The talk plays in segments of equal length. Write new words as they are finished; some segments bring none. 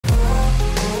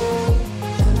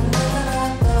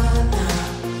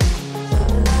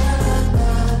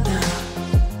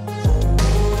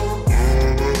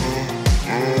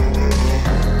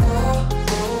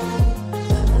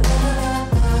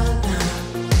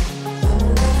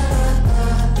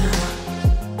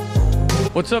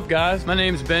What's up guys? My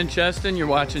name's Ben Cheston. You're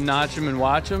watching Notch 'em and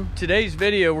Watch 'em. Today's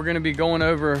video, we're gonna be going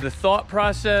over the thought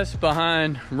process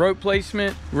behind rope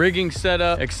placement, rigging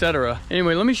setup, etc.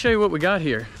 Anyway, let me show you what we got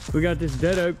here. We got this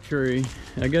dead oak tree.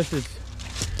 I guess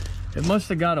it must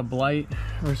have got a blight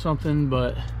or something,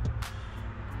 but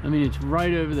I mean, it's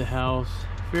right over the house,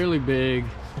 fairly big,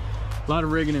 a lot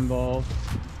of rigging involved.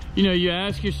 You know, you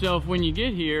ask yourself when you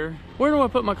get here, where do I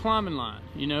put my climbing line?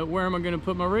 You know, where am I gonna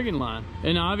put my rigging line?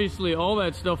 And obviously all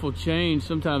that stuff will change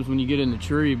sometimes when you get in the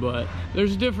tree, but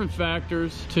there's different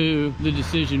factors to the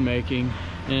decision making.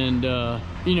 And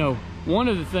you know, one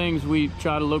of the things we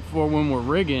try to look for when we're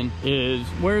rigging is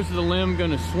where's the limb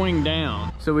gonna swing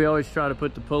down? So we always try to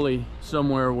put the pulley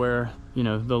somewhere where, you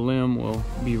know, the limb will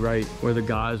be right where the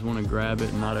guys want to grab it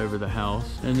and not over the house.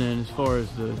 And then as far as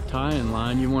the tie-in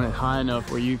line, you want it high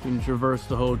enough where you can traverse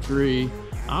the whole tree.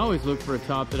 I always look for a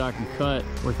top that I can cut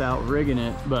without rigging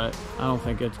it, but I don't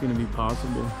think that's going to be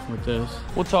possible with this.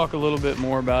 We'll talk a little bit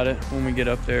more about it when we get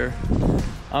up there.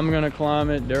 I'm going to climb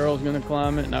it, Daryl's going to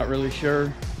climb it, not really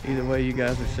sure. Either way, you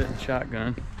guys are sitting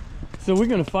shotgun. So we're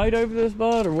going to fight over this,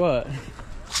 bud, or what?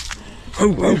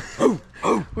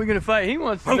 We're gonna fight. He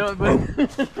wants to do it,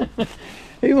 but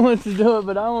he wants to do it,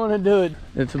 but I want to do it.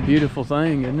 It's a beautiful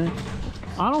thing, isn't it?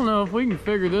 I don't know if we can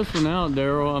figure this one out,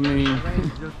 Daryl. I mean,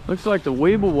 looks like the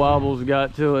Weeble Wobbles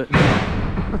got to it.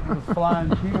 The flying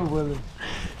cheetah willies.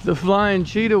 The flying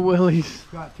cheetah willies.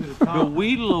 Got to the top. The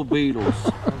Weedle Beetles.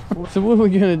 So what are we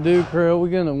gonna do, Krill? We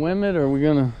gonna whim it, or are we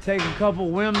gonna take a couple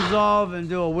whims off and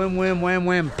do a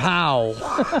whim, pow.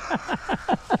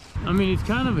 I mean, it's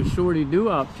kind of a shorty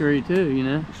doo-wop tree too, you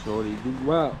know? Shorty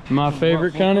doo-wop. My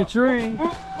favorite kind of tree.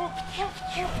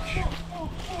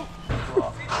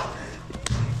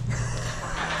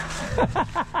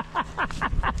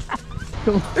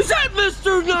 Is that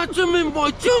Mr. Notch 'em and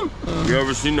Watch 'em? You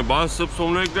ever seen the biceps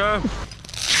on that guy?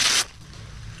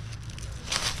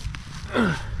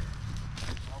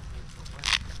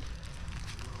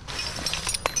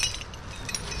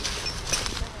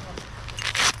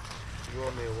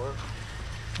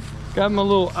 Got my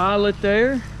little eyelet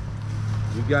there.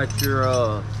 You got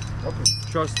your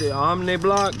trusty Omni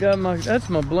block. Got my, that's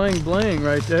my bling bling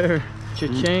right there.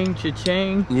 Cha-ching,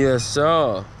 cha-ching. Yes,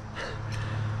 sir.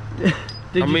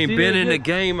 I mean, been in the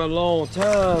game a long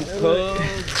time,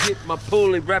 cuz. Get my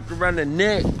pulley wrapped around the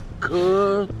neck,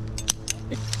 cuz.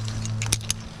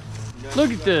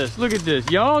 Look at this, look at this.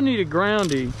 Y'all need a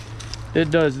groundy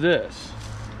that does this.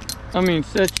 I mean,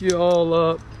 sets you all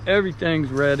up.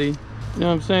 Everything's ready. You know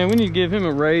what I'm saying? We need to give him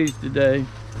a raise today.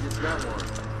 Just got one.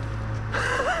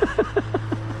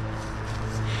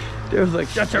 Daryl's like,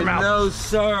 shut your mouth. No,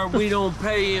 sir, we don't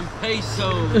pay in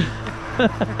pesos. We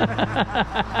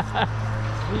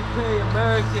pay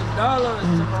American dollars to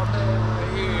my man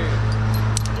right here.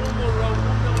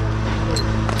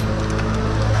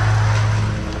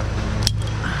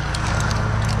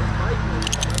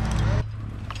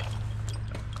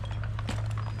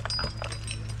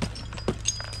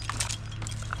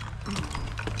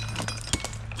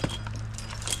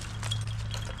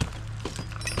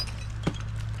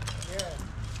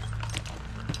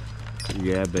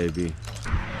 Yeah, baby.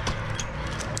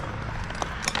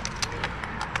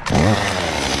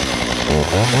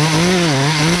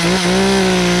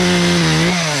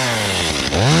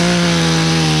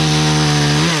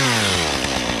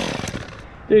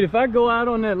 Dude, if I go out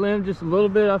on that limb just a little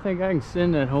bit, I think I can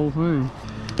send that whole thing.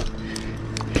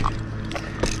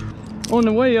 On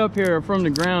the way up here from the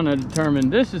ground, I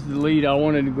determined this is the lead I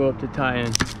wanted to go up to tie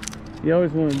in. You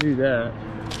always want to do that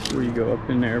before you go up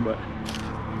in there, but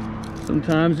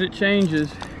sometimes it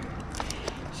changes.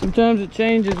 Sometimes it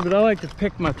changes, but I like to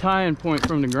pick my tie-in point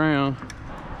from the ground.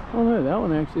 Oh no, that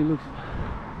one actually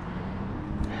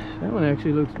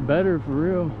looks better for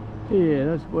real. Yeah,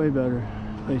 that's way better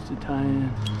place to tie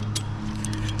in.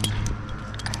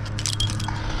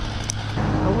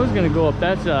 I was gonna go up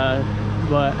that side,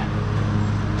 but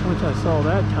once I saw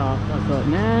that top, I thought,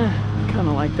 nah, I kind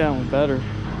of like that one better.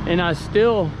 And I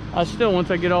still,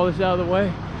 once I get all this out of the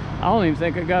way, I don't even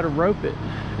think I gotta rope it.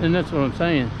 And that's what I'm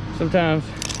saying. Sometimes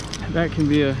that can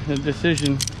be a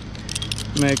decision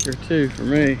maker too for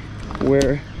me,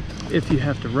 where if you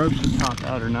have to rope the top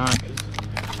out or not.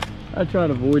 I try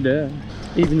to avoid that,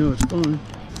 even though it's fun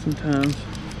sometimes,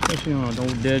 especially on an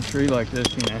old dead tree like this,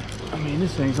 you know. I mean,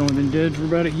 this thing's only been dead for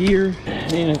about a year,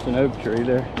 and it's an oak tree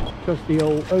there. Trusty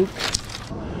old oak.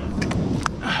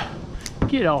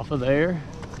 Get off of there.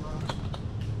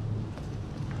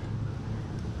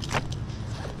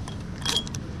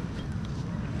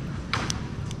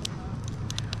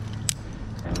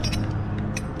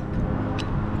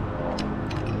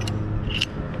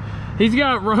 He's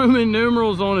got Roman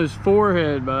numerals on his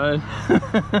forehead, bud.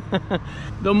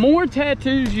 The more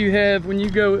tattoos you have when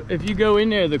you go, if you go in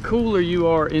there, the cooler you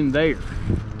are in there.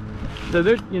 So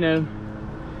they're, you know,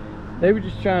 they were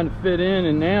just trying to fit in,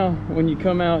 and now when you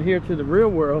come out here to the real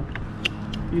world,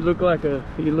 you look like kind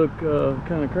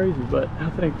of crazy. But I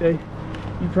think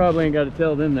you probably ain't got to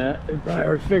tell them that. They probably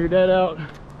already figured that out.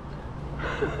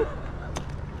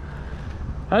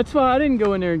 That's why I didn't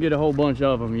go in there and get a whole bunch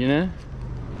of them, you know?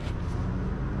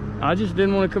 I just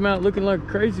didn't want to come out looking like a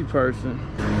crazy person.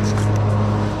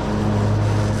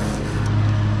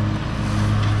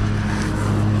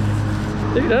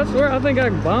 Dude, I swear, I think I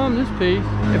can bomb this piece.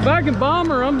 If I can bomb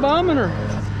her, I'm bombing her.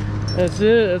 That's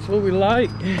it, that's what we like.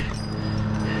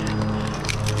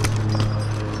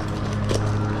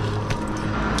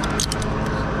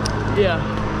 Yeah.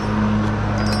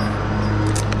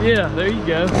 Yeah, there you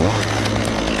go.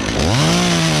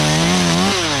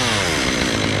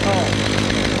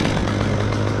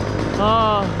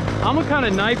 I'm gonna kind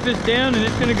of knife this down and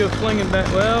it's gonna go flinging back.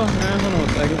 Well, hold on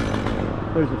a second.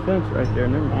 There's a fence right there,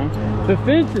 never mind. The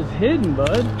fence is hidden,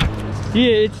 bud.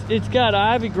 Yeah, it's got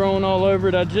ivy growing all over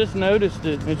it. I just noticed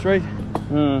it. It's right.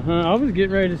 I was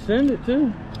getting ready to send it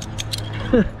too.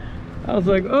 I was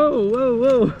like, oh, whoa,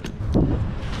 whoa.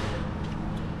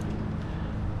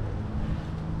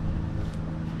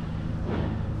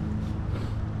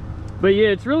 But yeah,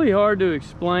 it's really hard to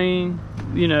explain,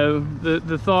 you know,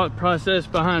 the thought process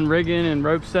behind rigging and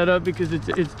rope setup, because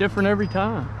it's different every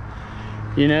time.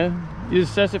 You know, you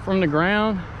assess it from the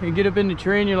ground, you get up in the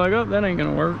tree and you're like, oh, that ain't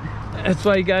gonna work. That's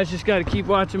why you guys just gotta keep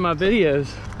watching my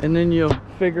videos, and then you'll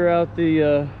figure out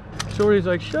the, Shorty's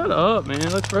like, shut up, man,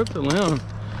 let's rope the limb.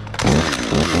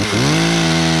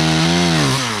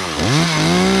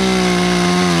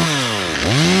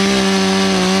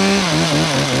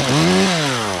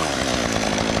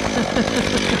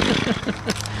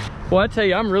 Well, I tell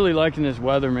you, I'm really liking this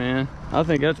weather, man. I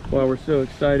think that's why we're so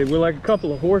excited. We're like a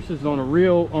couple of horses on a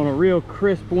real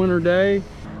crisp winter day,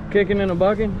 kicking in a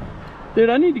bucking. Dude,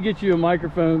 I need to get you a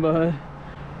microphone, bud.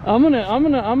 I'm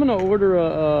gonna order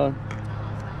a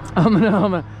let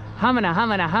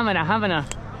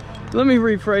me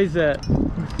rephrase that.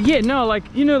 Yeah, no, like,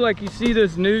 you know, like you see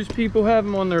those news people have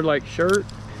them on their like shirt.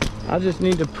 I just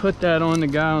need to put that on the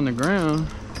guy on the ground,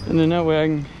 and then that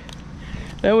way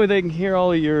they can hear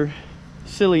all of your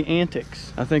silly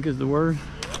antics, I think is the word.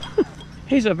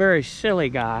 He's a very silly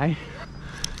guy.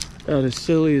 About as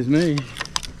silly as me.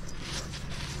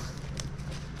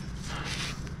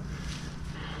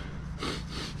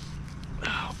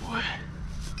 Oh boy.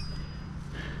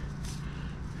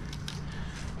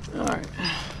 All right.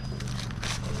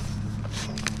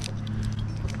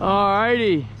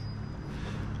 Alrighty.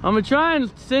 I'm gonna try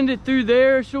and send it through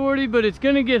there, Shorty, but it's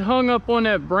gonna get hung up on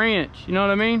that branch, you know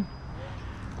what I mean?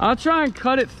 I'll try and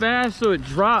cut it fast so it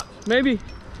drops. Maybe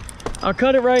I'll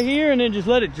cut it right here and then just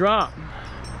let it drop.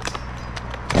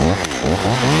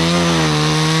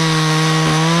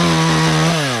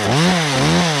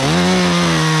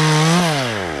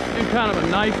 And kind of a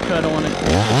knife cut on it.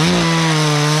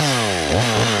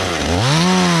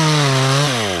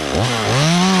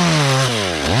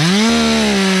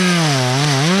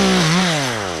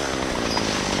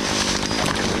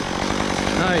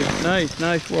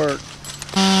 Nice work.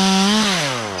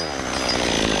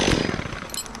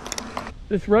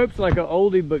 This rope's like an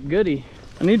oldie but goodie.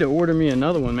 I need to order me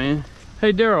another one, man.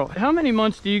 Hey Daryl, how many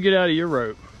months do you get out of your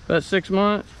rope? About 6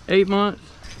 months? 8 months?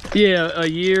 Yeah, a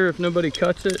year if nobody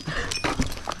cuts it.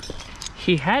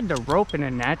 He had the rope in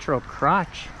a natural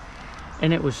crotch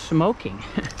and it was smoking.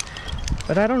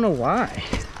 But I don't know why.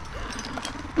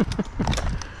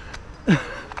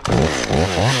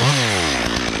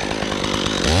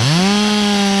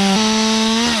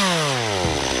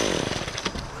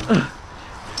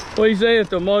 What do you say if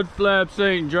the mud flaps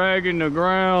ain't dragging the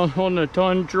ground on the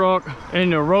ton truck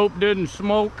and the rope didn't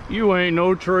smoke? You ain't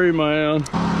no tree man.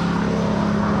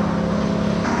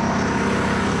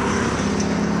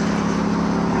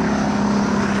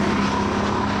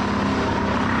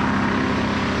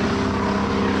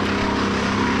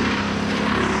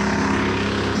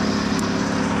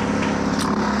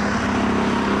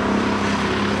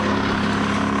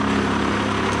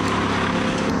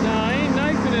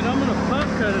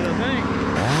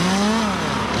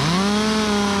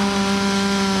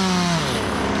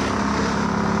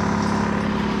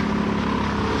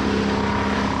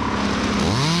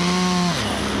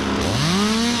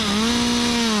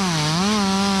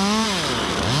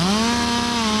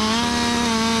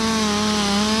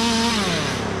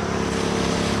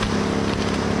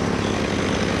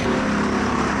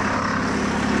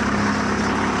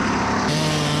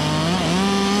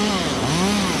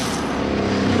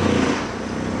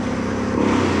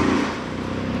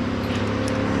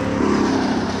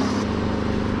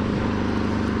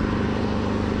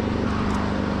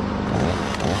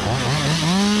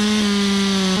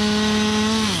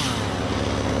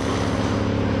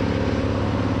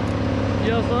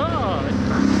 Yes, sir.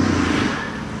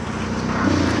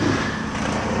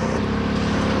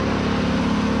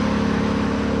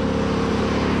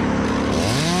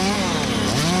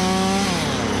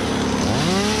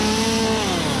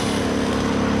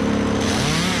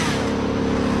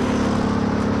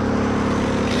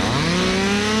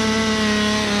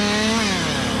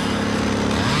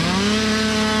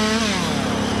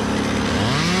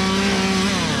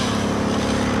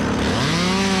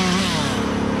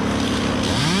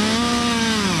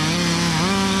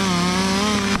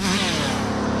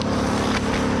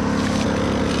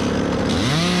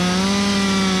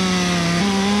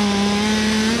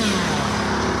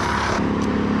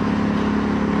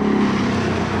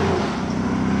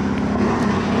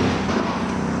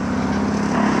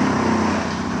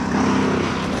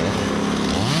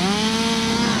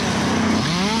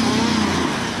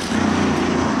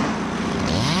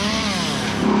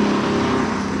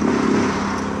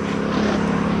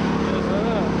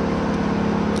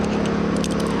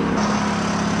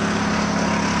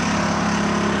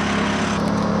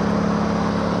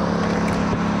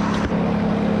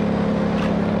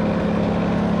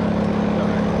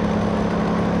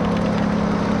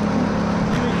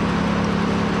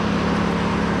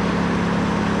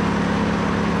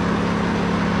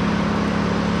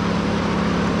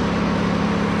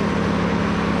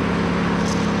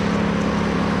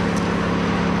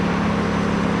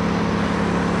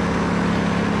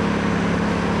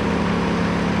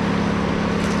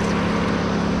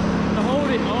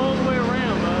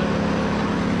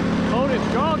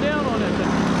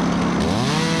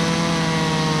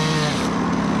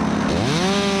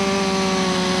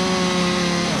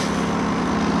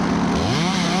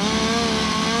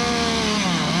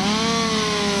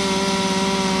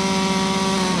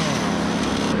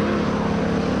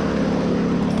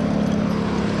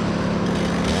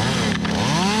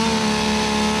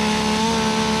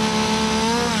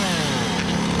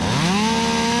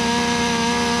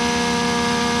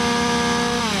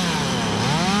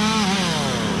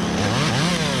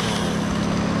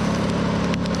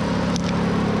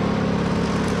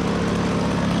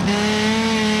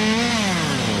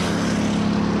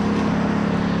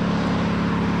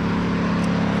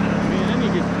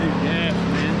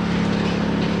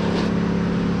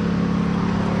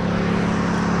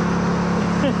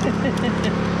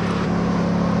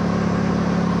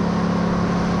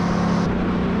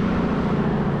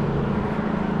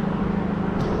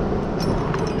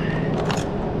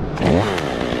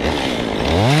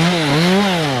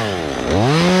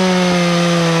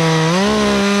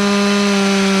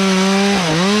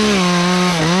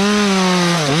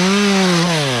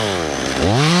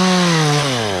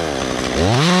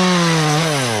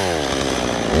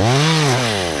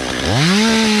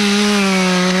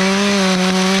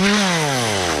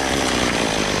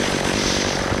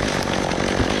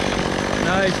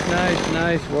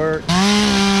 Nice work.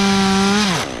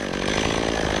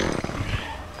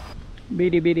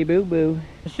 Bitty bitty boo boo.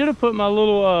 I should have put my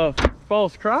little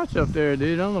false crotch up there,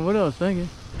 dude. I don't know what I was thinking.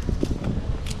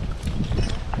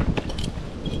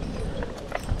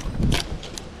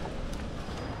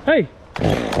 Hey.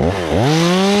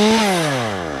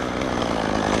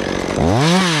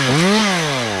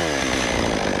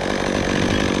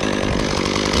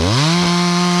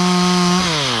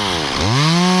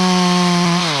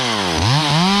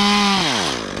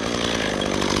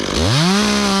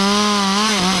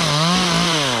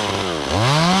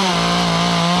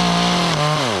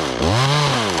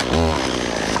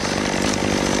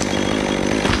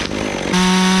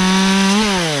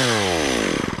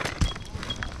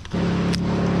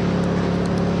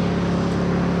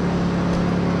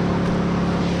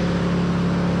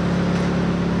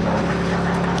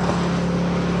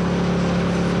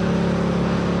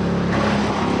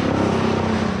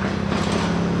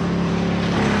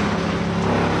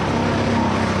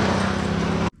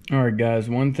 Alright guys,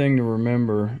 one thing to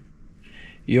remember,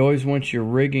 you always want your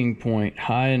rigging point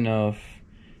high enough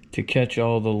to catch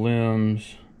all the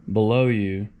limbs below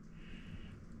you,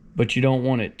 but you don't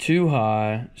want it too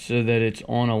high so that it's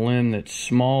on a limb that's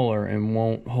smaller and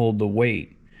won't hold the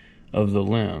weight of the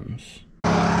limbs.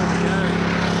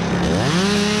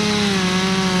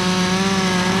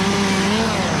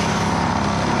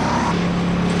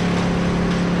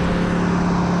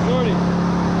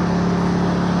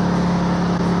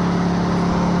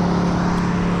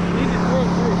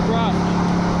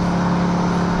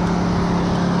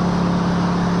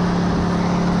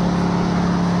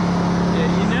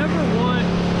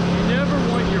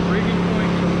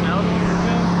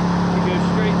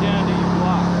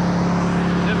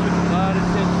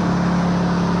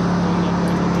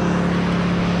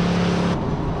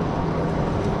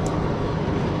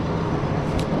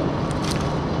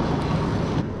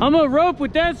 I'm gonna rope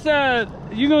with that side.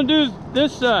 You're gonna do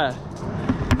this side.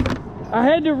 I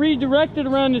had to redirect it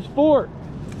around this fork.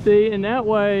 See, and that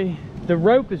way the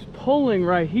rope is pulling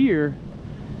right here,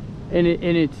 and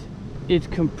it's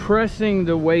compressing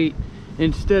the weight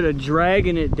instead of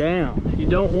dragging it down. You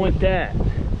don't want that.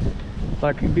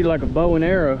 Like it'd be like a bow and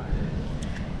arrow.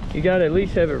 You gotta at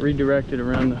least have it redirected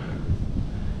around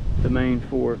the main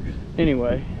fork.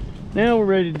 Anyway, now we're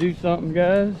ready to do something,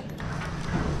 guys.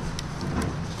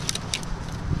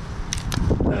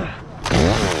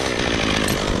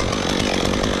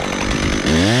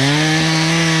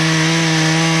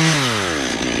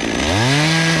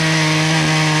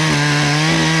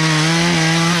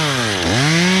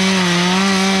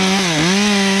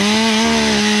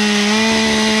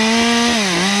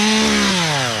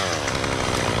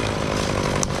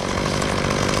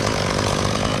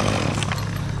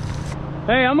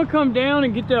 Hey, I'm gonna come down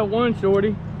and get that one,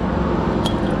 shorty.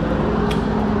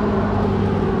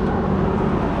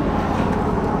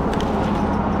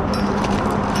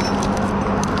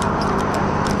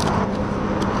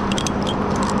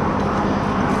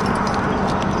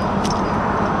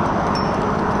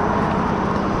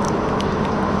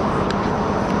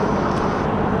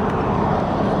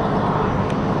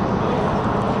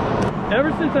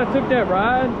 Ever since I took that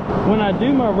ride, when I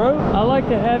do my rope, I like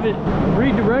to have it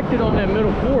redirected on that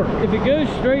middle fork. If it goes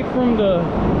straight from the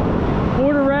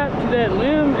quarter wrap to that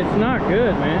limb, it's not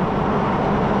good,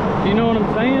 man. You know what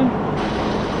I'm saying?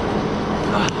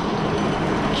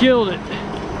 Killed it.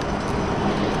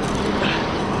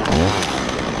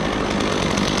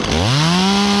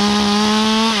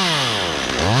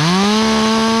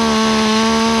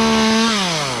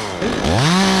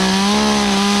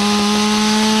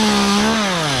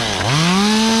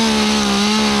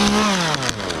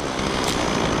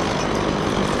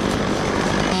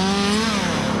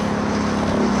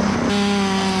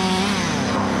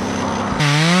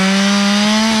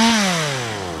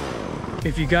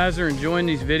 If you guys are enjoying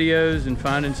these videos and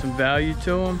finding some value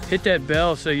to them, hit that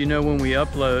bell so you know when we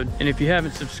upload. And if you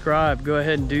haven't subscribed, go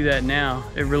ahead and do that now.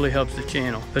 It really helps the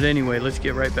channel. But anyway, let's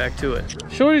get right back to it.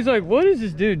 Shorty's like, what is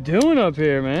this dude doing up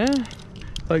here, man?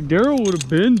 Like Daryl would have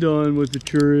been done with the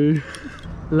tree.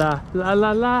 La, la,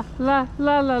 la, la, la,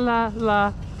 la, la, la,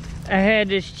 la. I had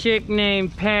this chick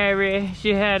named Perry.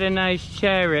 She had a nice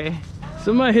cherry.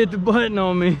 Somebody hit the button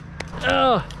on me.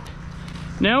 Ugh.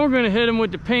 Now we're gonna hit him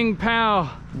with the ping pow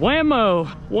whammo.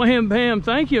 Wham bam,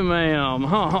 thank you ma'am.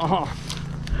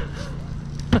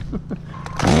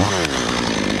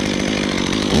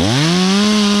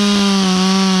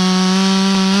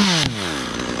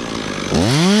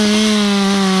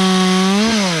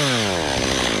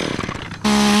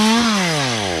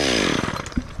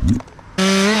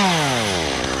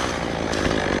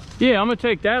 Yeah, I'm gonna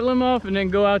take that limb off and then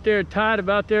go out there, tie it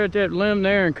about there at that limb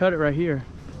there and cut it right here.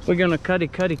 We're gonna cutty.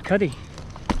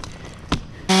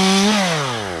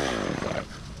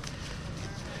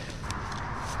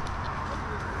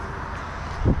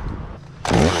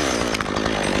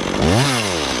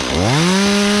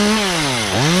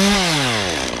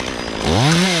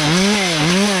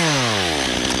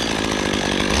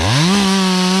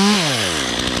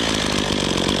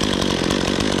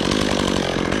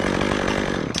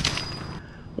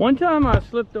 One time I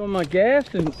slipped on my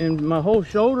gas and my whole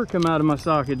shoulder come out of my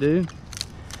socket, dude.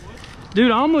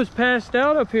 Dude, I almost passed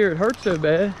out up here. It hurt so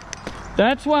bad.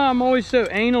 That's why I'm always so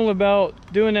anal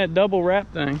about doing that double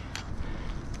wrap thing.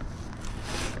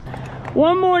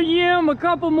 One more yim, a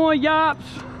couple more yops.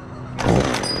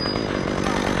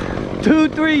 2,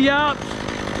 3 yops.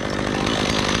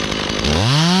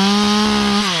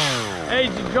 Hey,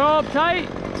 is your jaw up tight?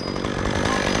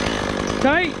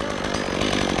 Tight?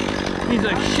 He's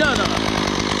like, shut up.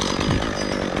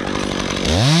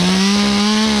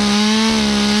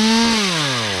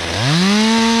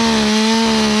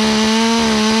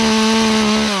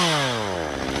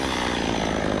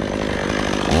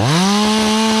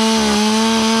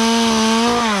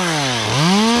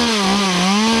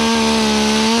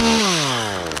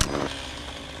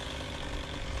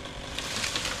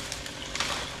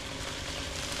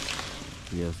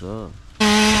 Yes, sir.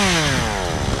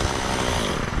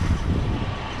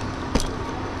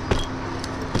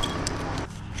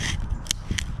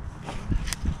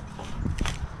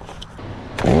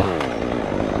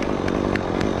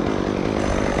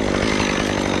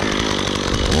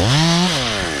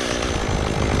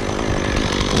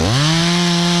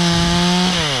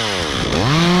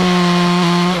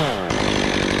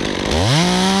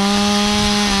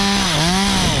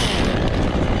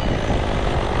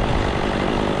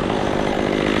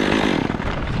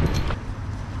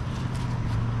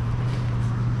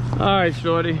 right,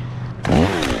 shorty.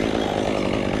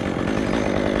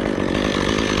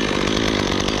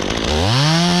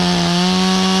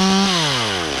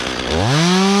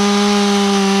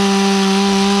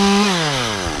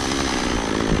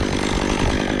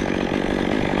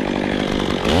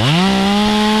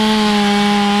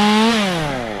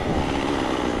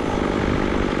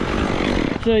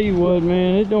 Tell you what,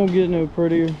 man, it don't get no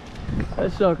prettier.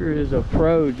 That sucker is a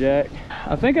pro, Jack.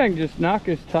 I think I can just knock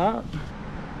his top.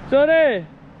 So there.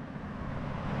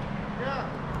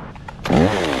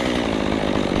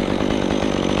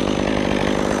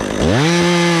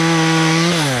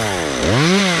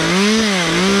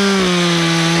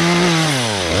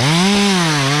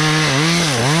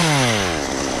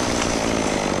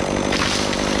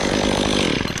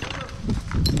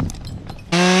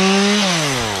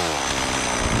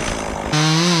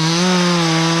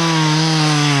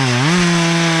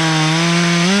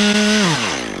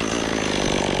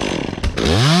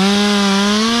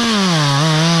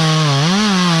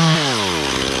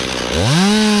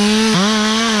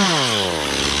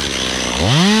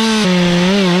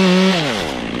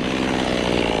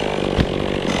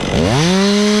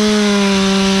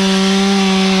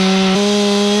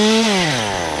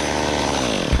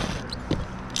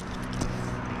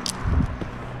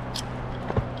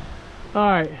 All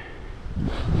right.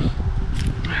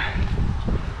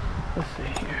 Let's see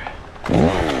here.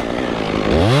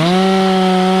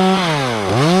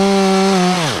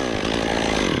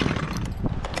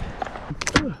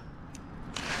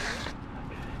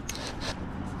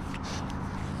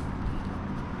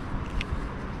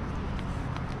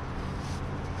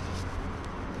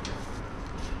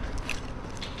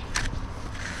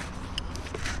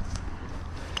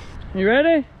 You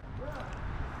ready?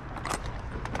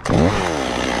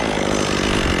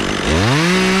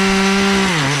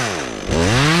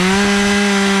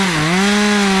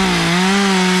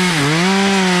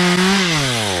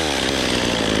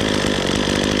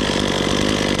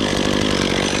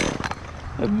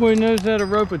 That boy knows how to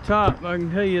rope a top, I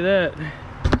can tell you that.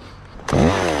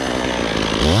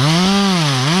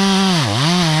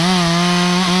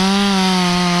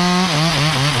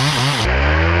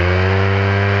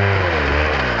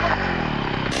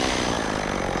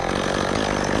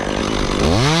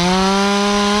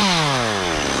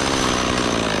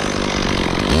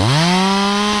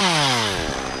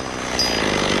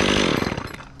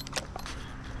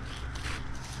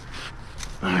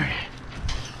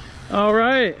 All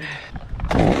right.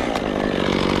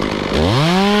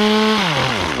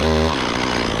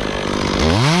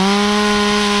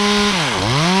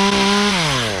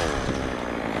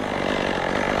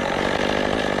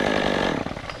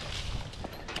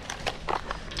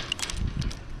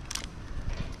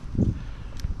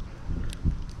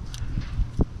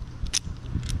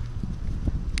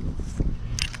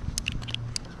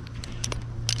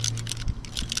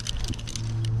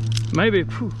 Maybe.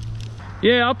 Whew.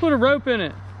 Yeah, I'll put a rope in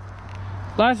it.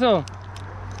 Lasso.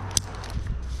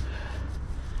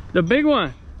 The big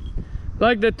one.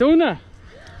 Like the tuna.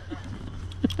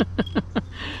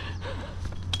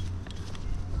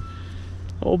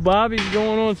 Old Bobby's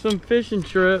going on some fishing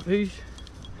trip. He's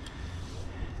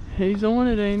on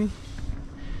it, ain't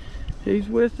he? He's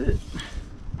with it.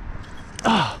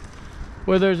 Oh,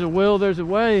 where there's a will, there's a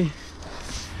way.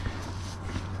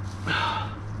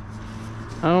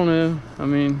 I don't know. I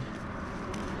mean,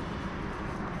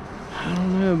 I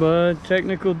don't know, bud.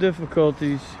 Technical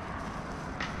difficulties.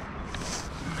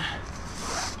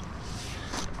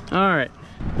 All right.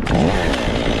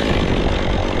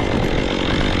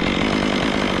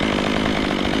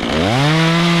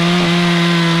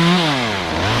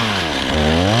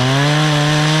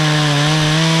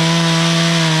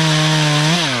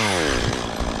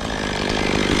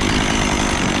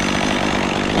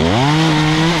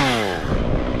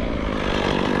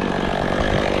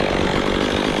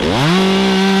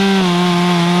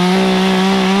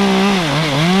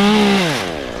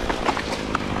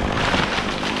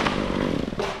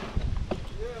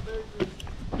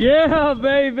 Yeah,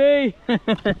 baby.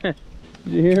 Did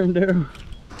you hear him, Daryl?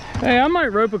 Hey, I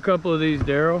might rope a couple of these,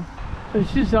 Daryl.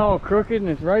 It's just all crooked and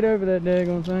it's right over that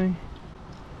daggone thing.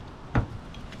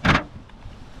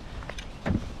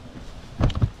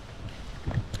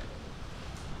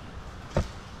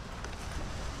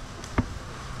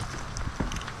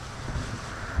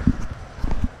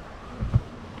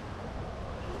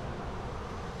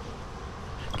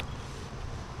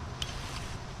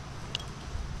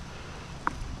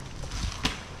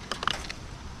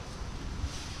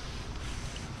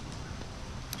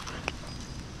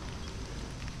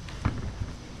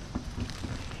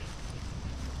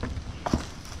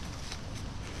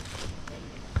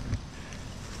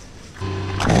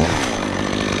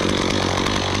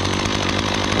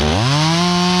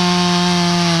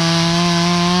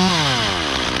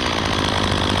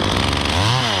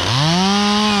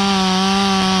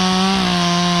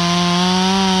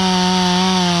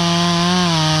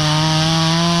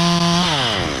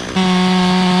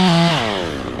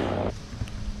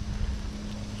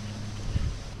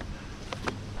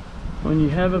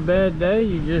 have a bad day,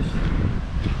 you just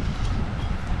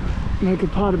make a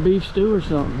pot of beef stew or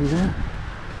something, you know?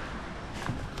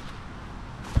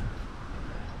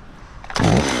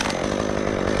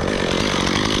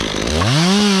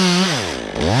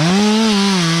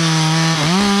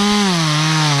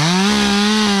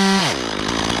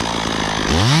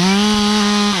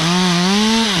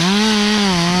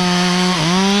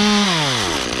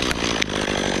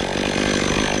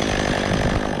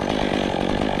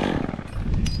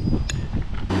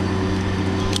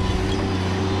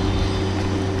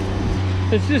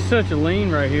 It's just such a lean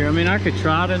right here. I mean, I could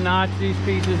try to notch these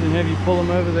pieces and have you pull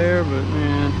them over there, but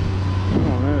man, I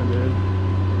don't know, dude.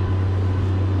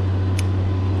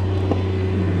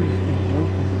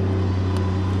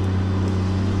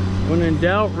 When in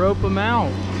doubt, rope them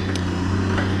out,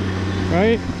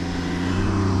 right?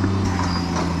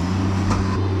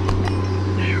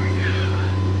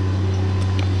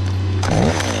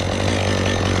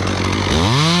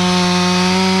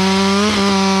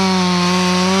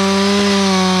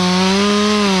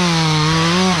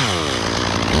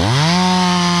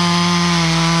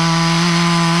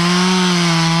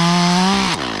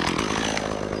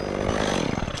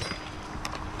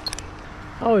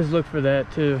 I always look for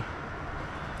that too,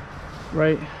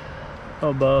 right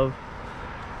above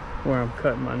where I'm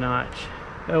cutting my notch.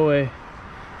 That way,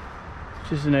 it's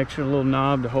just an extra little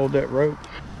knob to hold that rope.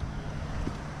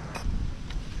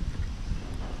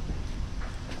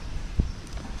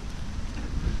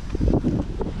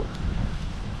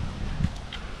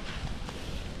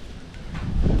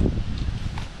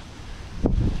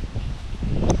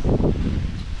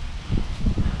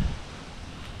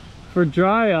 For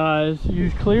dry eyes,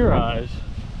 use clear eyes.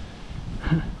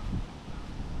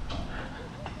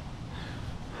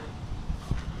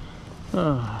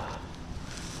 Oh.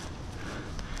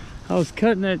 I was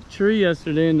cutting that tree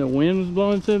yesterday and the wind was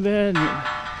blowing so bad. It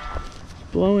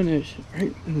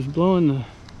was blowing the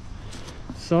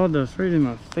sawdust right in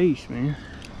my face, man.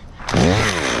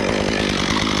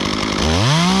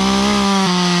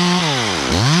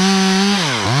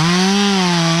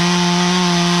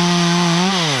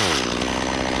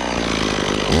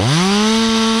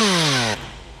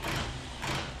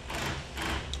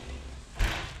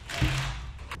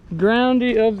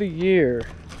 Groundy of the year,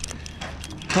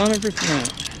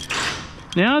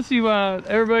 100%. Now I see why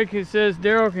everybody says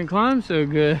Daryl can climb so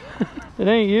good. It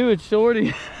ain't you, it's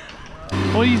Shorty.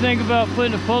 What do you think about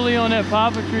putting a pulley on that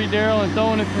papa tree, Daryl, and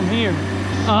throwing it from here?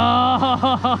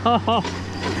 Oh,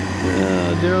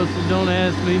 Daryl said, don't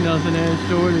ask me nothing, ask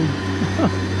Shorty.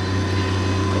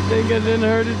 I think I didn't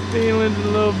hurt his feelings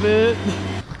a little bit.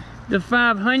 The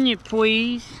 500,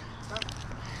 please.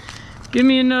 Give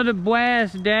me another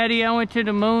blast, Daddy. I went to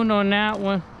the moon on that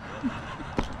one.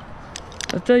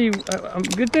 I'll tell you,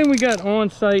 good thing we got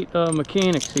on-site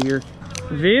mechanics here.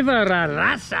 Viva la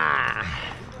raza!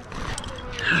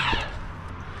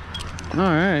 All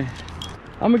right.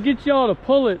 I'm gonna get y'all to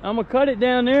pull it. I'm gonna cut it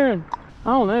down there, and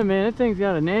I don't know, man. That thing's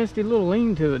got a nasty little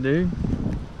lean to it, dude.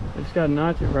 Just gotta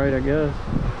notch it right, I guess.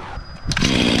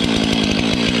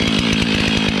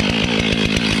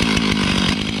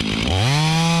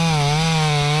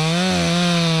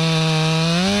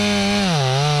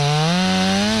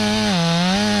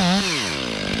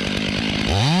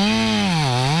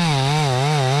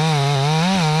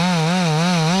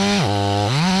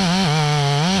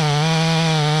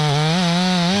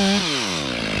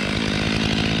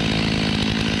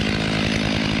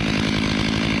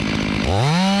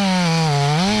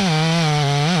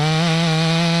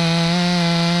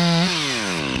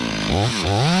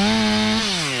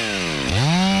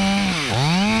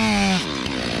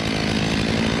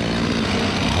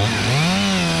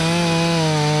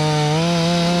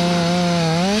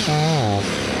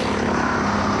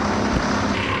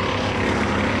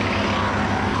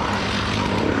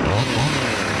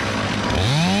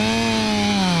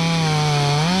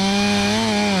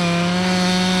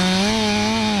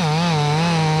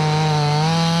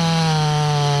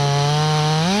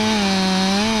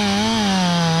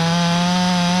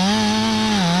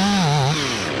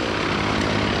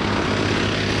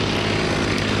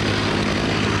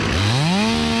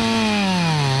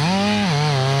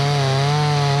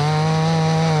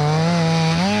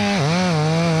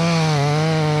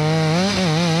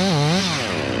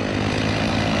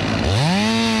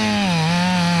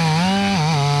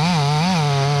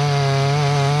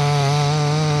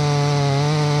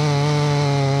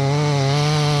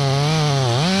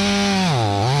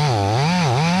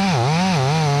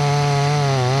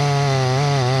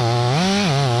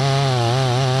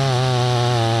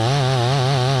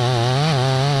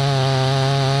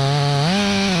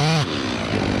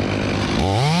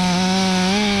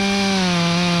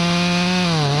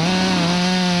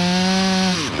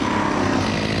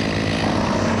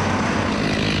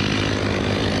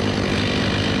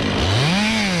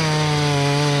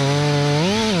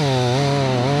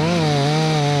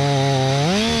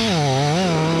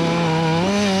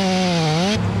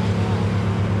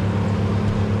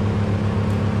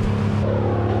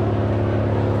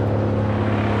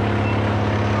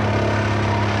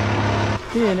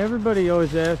 Yeah, and everybody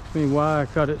always asks me why I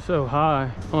cut it so high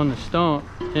on the stump,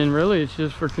 and really it's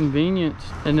just for convenience.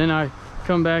 And then I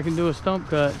come back and do a stump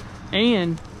cut,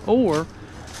 or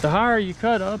the higher you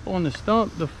cut up on the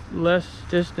stump, the less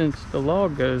distance the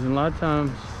log goes, and a lot of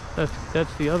times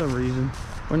that's the other reason.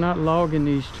 We're not logging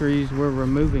these trees, we're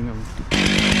removing them.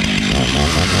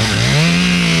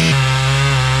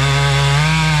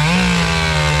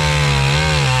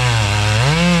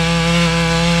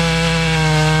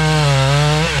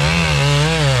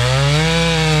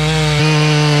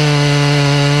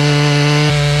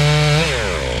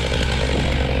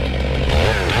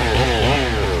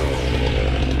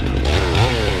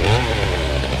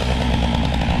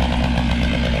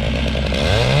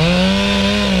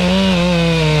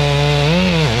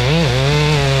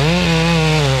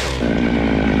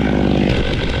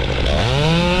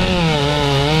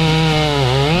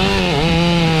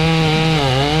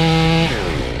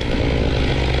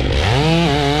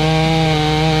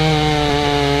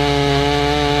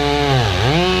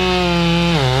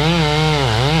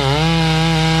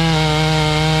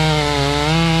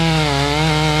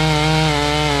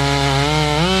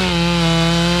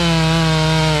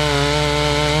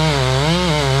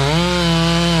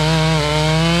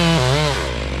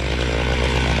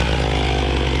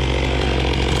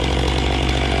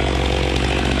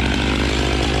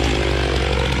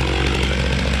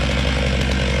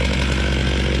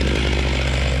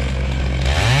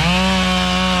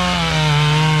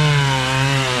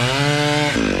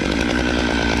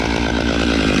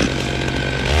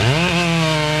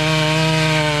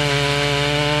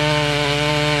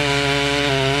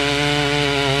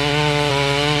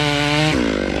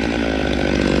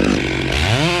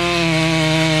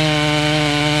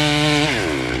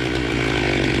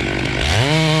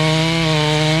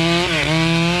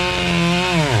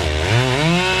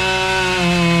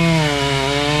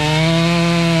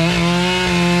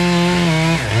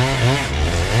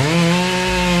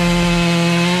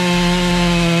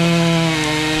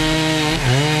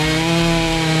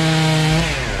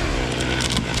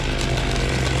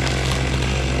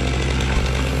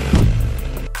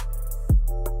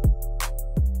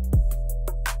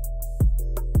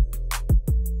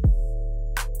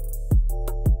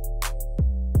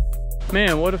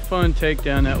 Man, what a fun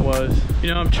takedown that was. You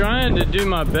know, I'm trying to do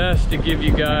my best to give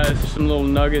you guys some little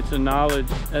nuggets of knowledge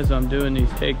as I'm doing these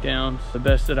takedowns the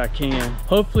best that I can.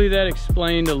 Hopefully that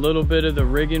explained a little bit of the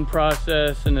rigging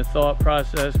process and the thought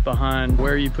process behind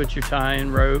where you put your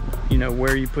tie-in rope, you know,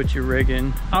 where you put your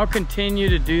rigging. I'll continue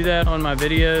to do that on my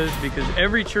videos because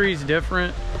every tree is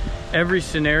different. Every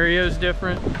scenario is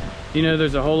different. You know,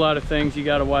 there's a whole lot of things you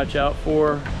got to watch out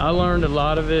for. I learned a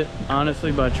lot of it,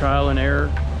 honestly, by trial and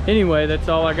error. Anyway, that's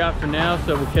all I got for now,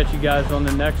 so we'll catch you guys on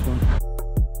the next one.